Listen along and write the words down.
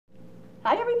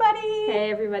Hi everybody!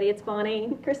 Hey everybody, it's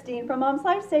Bonnie. Christine from Mom's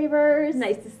Lifesavers.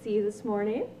 Nice to see you this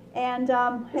morning. And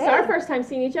It's hey, our first time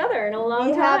seeing each other in a long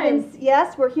we time. haven't.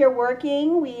 Yes, we're here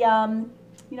working. We're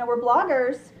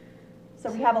bloggers,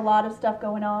 so we have a lot of stuff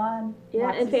going on. Yeah,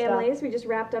 lots and of stuff. families. We just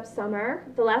wrapped up summer.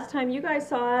 The last time you guys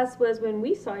saw us was when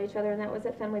we saw each other, and that was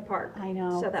at Fenway Park. I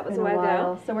know. So that was been a while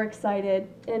ago. So we're excited.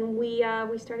 And we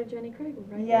started Jenny Craig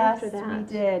right Yes, after that. we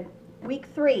did. Week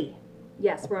 3.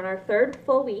 Yes, we're on our third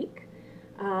full week.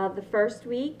 The first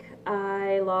week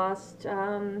I lost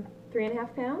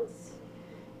 3.5 pounds,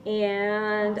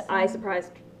 and Awesome. I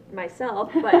surprised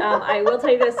myself. But I will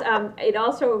tell you this: it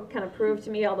also kind of proved to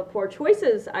me all the poor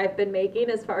choices I've been making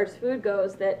as far as food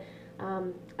goes. That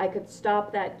I could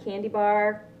stop that candy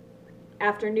bar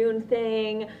afternoon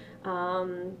thing,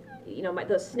 those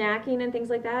snacking and things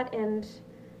like that, and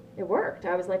it worked.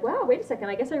 I was like, wow, wait a second.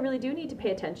 I guess I really do need to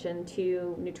pay attention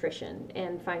to nutrition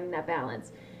and finding that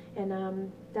balance. And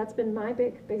that's been my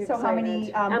big So how many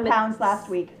excitement. pounds last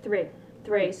week?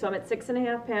 Three. So I'm at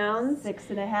 6.5 pounds.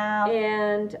 6.5.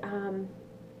 And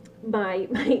my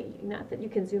not that you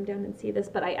can zoom down and see this,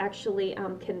 but I actually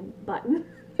can button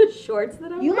the shorts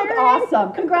that I'm You look wearing.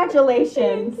 awesome.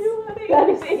 Congratulations. Thank you, honey. That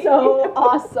is so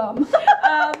awesome.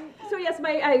 So yes,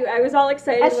 I was all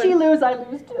excited. As she lose, I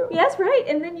lose too. Yes, right.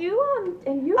 And then you're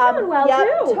doing well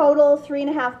yep, too. Total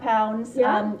 3.5 pounds.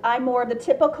 Yeah. I'm more of the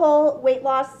typical weight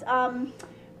loss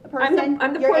person.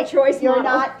 I'm the poor choice you're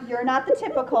model. You're not the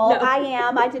typical. No. I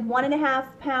am. I did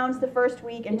 1.5 pounds the first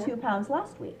week and 2 pounds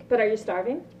last week. But are you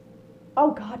starving?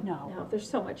 Oh God, no. No, there's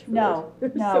so much food. No,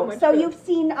 There's no. So much So food. you've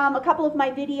seen a couple of my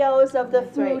videos of the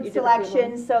That's right, you food did the food one.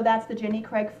 selections. So that's the Jenny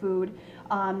Craig food,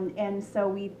 and so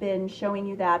we've been showing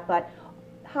you that. But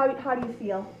how do you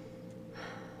feel?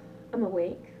 I'm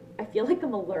awake. I feel like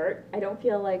I'm alert. I don't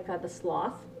feel like the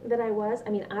sloth that I was.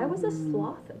 I mean, I was a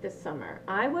sloth this summer.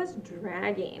 I was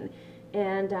dragging,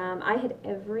 and I had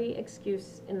every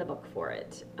excuse in the book for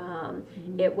it.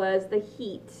 It was the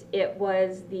heat. It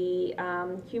was the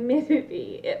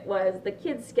humidity. It was the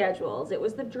kids' schedules. It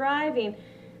was the driving.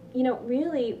 You know,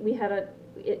 really,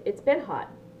 it's been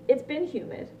hot. It's been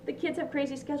humid. The kids have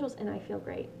crazy schedules, and I feel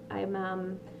great.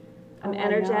 I'm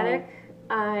energetic.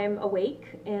 I'm awake,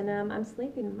 and I'm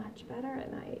sleeping much better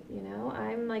at night. You know,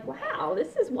 I'm like, wow,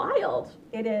 this is wild.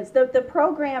 It is. The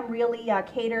program really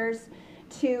caters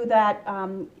to that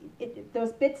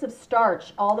those bits of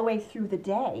starch all the way through the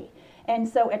day. And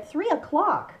so at 3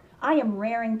 o'clock, I am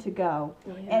raring to go.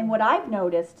 Oh, yeah. And what I've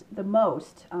noticed the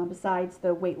most, besides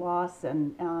the weight loss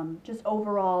and just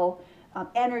overall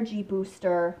energy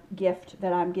booster gift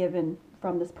that I'm given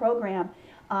from this program,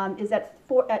 is at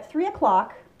 3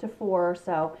 o'clock to 4 or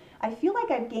so, I feel like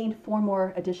I've gained 4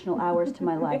 more additional hours to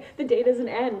my life. The day doesn't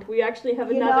end. We actually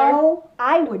have You another. know,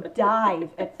 I would dive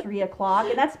at 3 o'clock,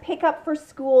 and that's pick up for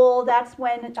school. That's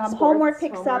when homework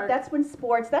picks up. That's when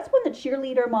sports. That's when the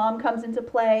cheerleader mom comes into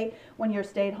play. When you're a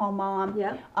stay-at-home mom,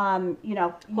 Yeah. You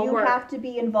know, you Homework. have to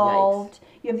be involved.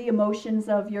 You have the emotions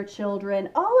of your children.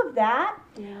 All of that.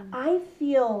 Yeah. I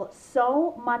feel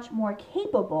so much more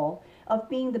capable of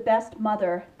being the best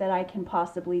mother that I can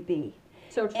possibly be.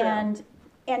 So true.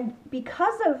 And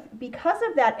because of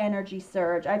that energy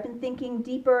surge, I've been thinking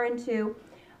deeper into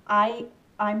I'm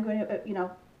going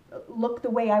to look the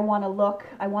way I want to look.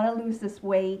 I want to lose this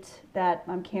weight that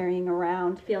I'm carrying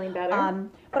around. Feeling better.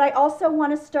 But I also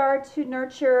want to start to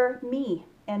nurture me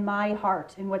and my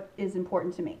heart and what is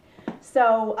important to me.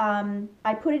 So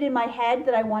I put it in my head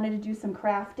that I wanted to do some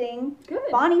crafting. Good.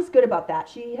 Bonnie's good about that.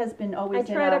 She has been always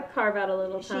I try to carve out a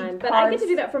little she time, but I get to carves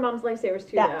do that for Mom's Lifesavers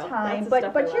too. that though. time. That's the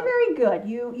stuff I But you're love. very good.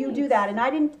 You do Thanks. that, and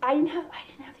I didn't have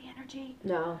the energy.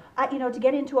 No. To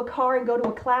get into a car and go to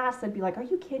a class, I'd be like, "Are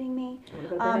you kidding me?" I wanna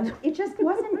go to bed. It just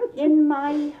wasn't in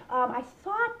my. I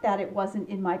thought that it wasn't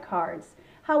in my cards.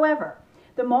 However,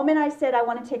 the moment I said I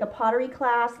want to take a pottery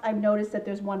class, I've noticed that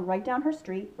there's one right down her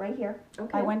street, right here.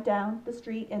 Okay. I went down the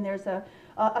street, and there's a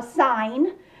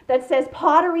sign that says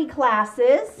pottery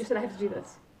classes. You said I have to do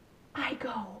this.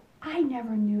 I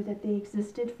never knew that they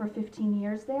existed for 15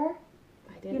 years there.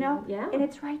 I did. You know, Yeah. and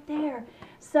it's right there.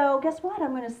 So guess what?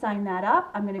 I'm going to sign that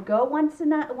up. I'm going to go once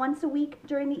a week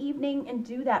during the evening and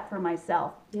do that for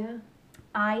myself. Yeah.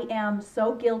 I am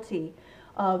so guilty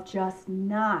of just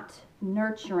not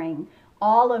nurturing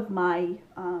all of my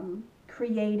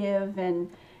creative and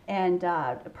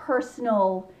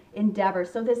personal endeavors.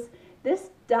 So this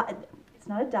it's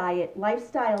not a diet,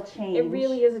 lifestyle change. It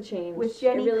really is a change. With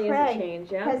Jenny it really Craig is a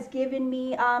change. Yeah. has given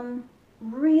me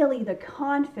really the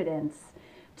confidence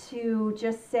to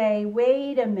just say,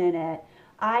 wait a minute,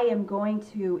 I am going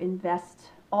to invest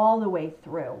all the way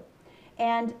through.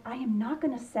 And I am not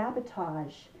going to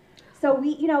sabotage So we,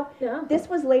 Yeah. this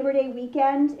was Labor Day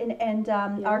weekend, and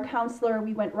Yeah. our counselor,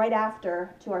 we went right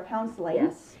after to our counseling,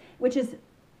 Yes. which is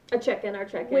Our check-in.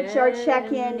 which our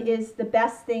check-in is the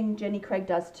best thing Jenny Craig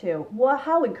does too. Well,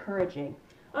 how encouraging.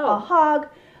 A Oh, hug.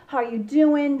 How are you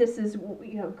doing? This is,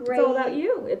 great. it's all about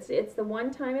you. It's the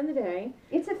one time in the day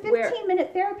It's a where-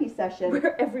 15-minute therapy session.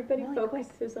 where everybody Really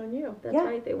focuses on you. That's Yeah.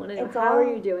 right. They want to know It's how are all-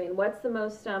 you doing? What's the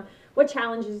most what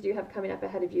challenges do you have coming up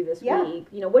ahead of you this Yeah. week?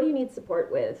 What do you need support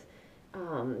with?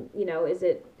 Is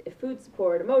it food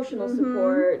support, emotional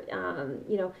support?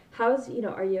 How's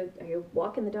are you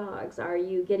walking the dogs? Are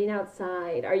you getting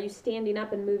outside? Are you standing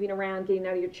up and moving around, getting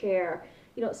out of your chair?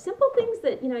 Simple things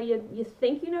that you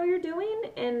think you're doing,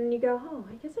 and you go, oh,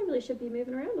 I guess I really should be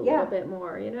moving around a little bit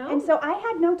more. And so I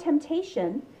had no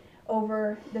temptation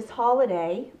over this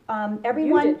holiday. You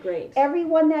Everyone did great.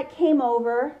 Everyone that came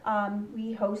over,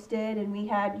 we hosted, and we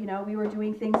had, we were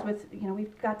doing things with,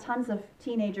 we've got tons of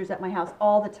teenagers at my house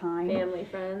all the time. Family,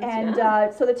 friends, And yeah.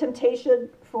 so the temptation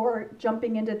for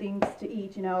jumping into things to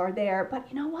eat, are there. But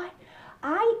you know what?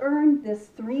 I earned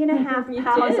this 3.5 You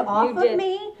pounds did. off You of did.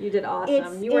 me. You did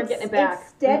awesome. You weren't getting it back. It's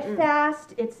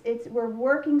steadfast. It's we're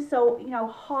working so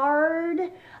hard.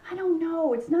 I don't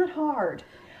know. It's not hard.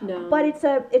 No. But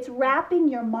it's wrapping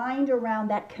your mind around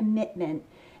that commitment.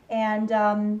 And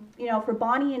for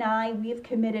Bonnie and I, we've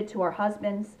committed to our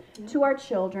husbands, to our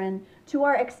children, to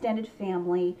our extended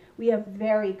family. We have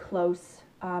very close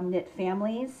knit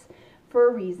families. For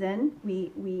a reason,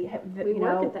 we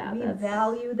work at that. we That's-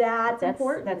 value that. that's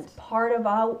important. That's part of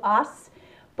us.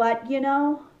 But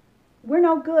we're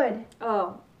no good.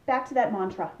 Oh, Back to that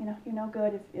mantra. You're no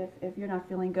good if you're not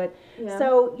feeling good. yeah.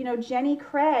 So Jenny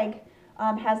Craig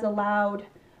has allowed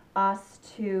us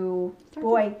to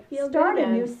feel start good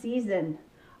a new again. season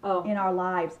Oh, in our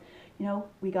lives.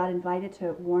 We got invited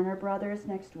to Warner Brothers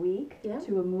next week Yeah.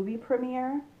 to a movie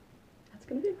premiere. that's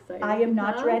gonna be exciting. I am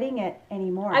not Huh? dreading it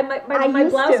anymore. My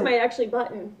used blouse to. might actually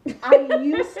button. I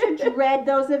used to dread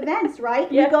those events, right?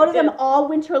 Yeah, we go to you them did. all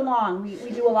winter long. We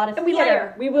do a lot of And we theater.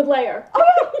 layer. We would layer.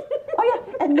 Oh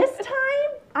yeah. And this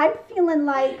time I'm feeling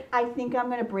like I think I'm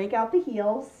gonna break out the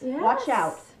heels. Watch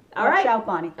out. Yes. All Watch right. out,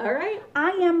 Bonnie. All right.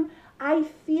 I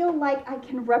feel like I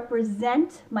can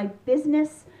represent my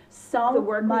business so The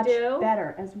work we much do.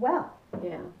 better as well.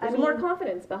 Yeah. I There's more mean,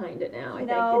 confidence behind it now. I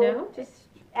you think. Just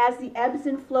As the ebbs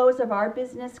and flows of our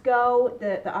business go,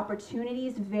 the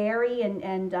opportunities vary,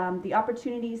 and the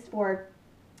opportunities for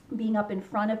being up in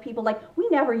front of people. Like, we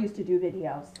never used to do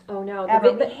videos. oh no.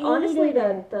 Ever. We Honestly,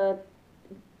 hated the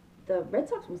Red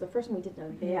Sox was the first one we did in a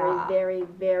very, Yeah. very,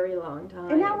 very long time.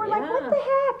 And now we're like, what the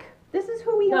heck? This is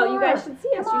who we are. No, you guys should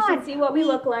see us. Come You on. should see what we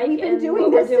look like We've been and doing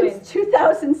what we're this doing. since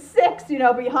 2006,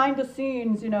 behind the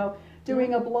scenes,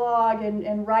 doing a blog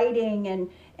and writing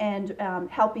and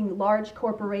helping large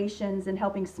corporations and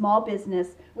helping small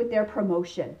business with their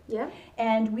promotion. Yeah,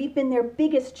 And we've been their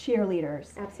biggest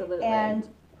cheerleaders. absolutely. And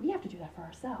we have to do that for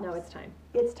ourselves. no, it's time.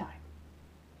 It's time.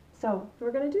 So,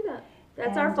 We're gonna do that.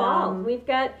 That's our And, fall. We've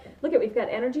got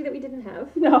energy that we didn't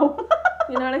have. no.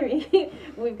 You know what I mean?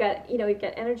 we've got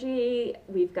energy.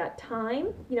 We've got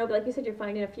time. Like you said, you're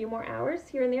finding a few more hours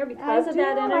here and there because of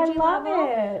that energy I love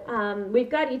level. it. We've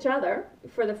got each other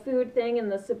for the food thing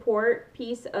and the support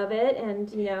piece of it,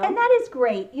 and And that is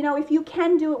great. If you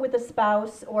can do it with a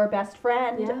spouse or a best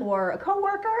friend Yeah. or a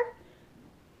coworker,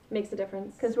 makes a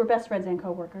difference. because we're best friends and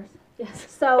coworkers. Yes.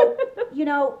 So,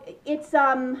 it's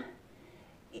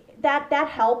that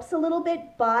helps a little bit,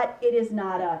 but it is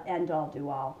not a end all do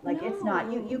all. Like, it's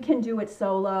not. You can do it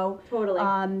solo.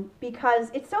 Totally.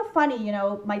 Because it's so funny,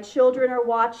 my children are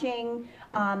watching.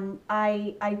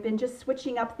 I've been just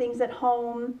switching up things at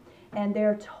home, and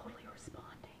they're totally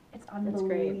responding. It's That's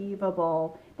great.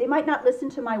 unbelievable. They might not listen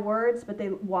to my words, but they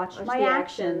watch my the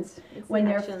actions. It's When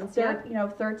the they're actions, yeah.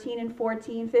 13 and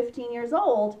 14, 15 years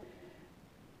old,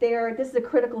 this is a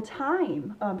critical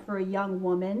time for a young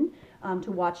woman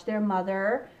to watch their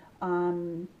mother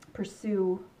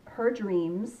pursue her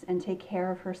dreams and take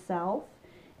care of herself.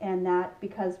 And that,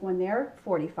 because when they're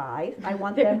 45, I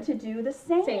want them to do the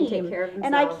same. Take care of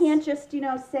And I themselves. can't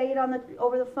just, say it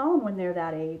over the phone when they're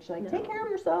that age. Like, No. take care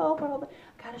of yourself.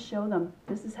 I gotta show them.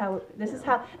 This is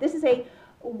a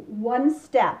one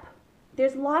step.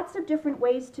 There's lots of different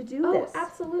ways to do Oh, this.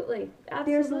 absolutely.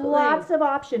 There's lots of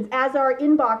options, as our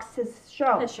inbox has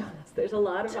shown. Has shown us there's a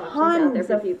lot of options out there Tons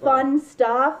for of people. fun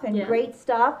stuff and Yeah. great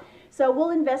stuff. So we'll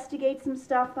investigate some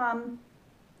stuff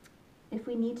if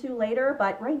we need to later.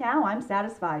 But right now, I'm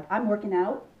satisfied. I'm working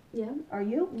out. Yeah. Are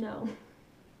you? No.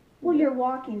 Well, you're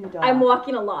walking the dog. I'm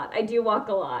walking a lot. I do walk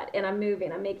a lot, and I'm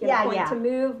moving. I'm making Yeah, a point yeah. to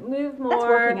move more. That's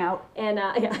working out. And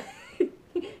yeah.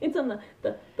 It's on the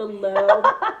low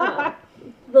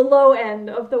the low end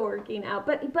of the working out.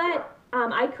 But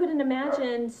I couldn't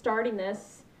imagine starting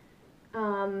this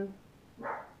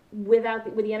with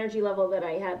the energy level that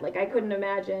I had. Like I couldn't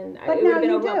imagine. But it would now have been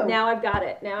you overwhelming. do. Now I've got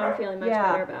it. Now I'm feeling much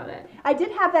better about it. I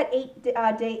did have that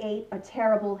day 8, a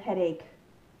terrible headache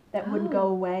that wouldn't go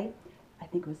away. I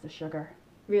think it was the sugar.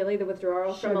 Really, the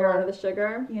withdrawal from a lot of the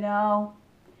sugar. You know,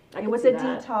 it was a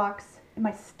detox, and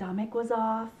my stomach was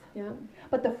off. Yeah.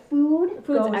 But the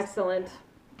food's excellent.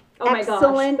 Oh my gosh.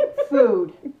 Excellent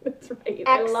food. That's right. Excellent.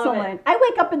 I love it. I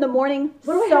wake up in the morning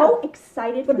so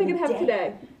excited for the day. What are we gonna have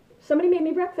today? Somebody made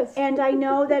me breakfast. And I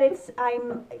know that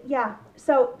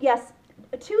So yes,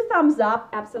 2 thumbs up.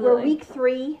 Absolutely. We're week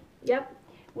 3. Yep.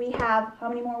 We have how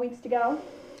many more weeks to go?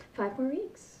 5 more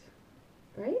weeks.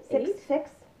 Right?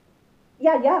 6.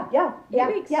 Yeah.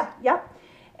 8 weeks. Yeah.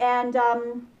 And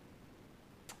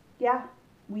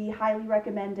we highly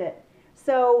recommend it.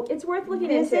 So it's worth looking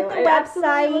visit into. the website.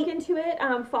 Absolutely look into it.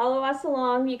 Follow us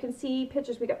along. You can see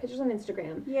pictures. We got pictures on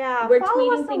Instagram. Yeah, we're follow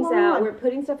tweeting us things along. out. We're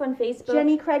putting stuff on Facebook.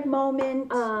 Jenny Craig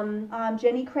Moment.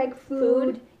 Jenny Craig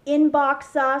Food.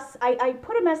 Inbox us. I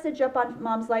put a message up on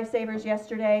Mom's Lifesavers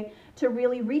yesterday to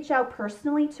really reach out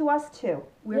personally to us too.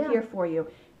 We're here for you.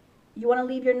 You want to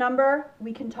leave your number?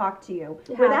 We can talk to you.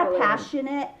 We're that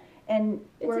passionate, and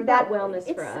we're that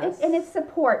wellness for us. And it's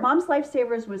support. Mom's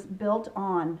Lifesavers was built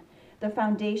on the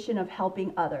foundation of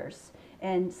helping others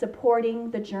and supporting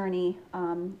the journey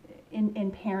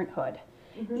in parenthood.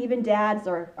 Mm-hmm. Even dads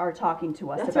are talking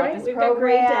to us about this We've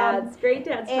program. Got great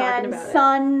dads talking about it. And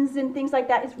sons and things like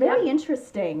that. It's very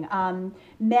interesting.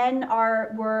 Men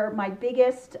were my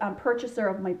biggest purchaser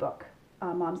of my book,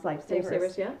 Mom's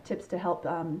Lifesavers. Tips to help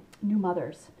new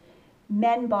mothers.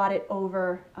 Men bought it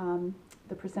over,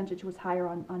 the percentage was higher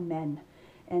on men.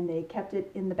 And they kept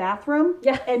it in the bathroom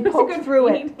and poked through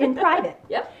it in private.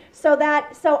 Yep. So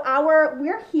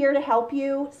we're here to help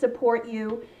you, support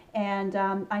you, and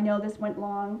I know this went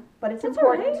long, but it's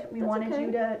important. All right. We wanted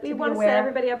you to be aware. We want to set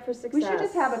everybody up for success. We should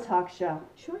just have a talk show.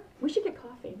 Sure. We should get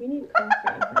coffee. We need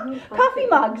coffee. Coffee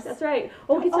mugs. That's right.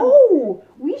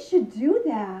 We should do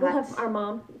that. We'll have our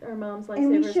mom's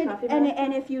Lifesavers coffee mug.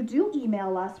 And if you do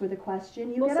email us with a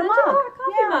question, you get a mug.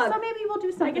 Coffee mug. So maybe we'll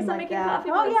do something I guess I'm like making that.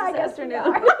 coffee mugs this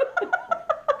afternoon.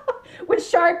 With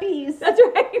Sharpies. That's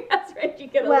right. That's right. You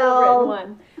get a little written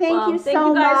one. Thank you thank so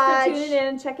you guys much for tuning in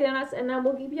and checking on us, and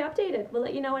we'll keep you updated. We'll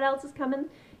let you know what else is coming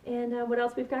and what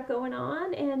else we've got going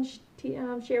on, and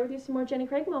share with you some more Jenny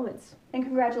Craig moments. And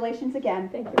congratulations again.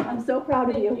 Thank you. I'm so proud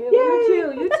of you. You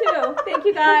too. You too. Thank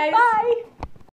you guys. Bye.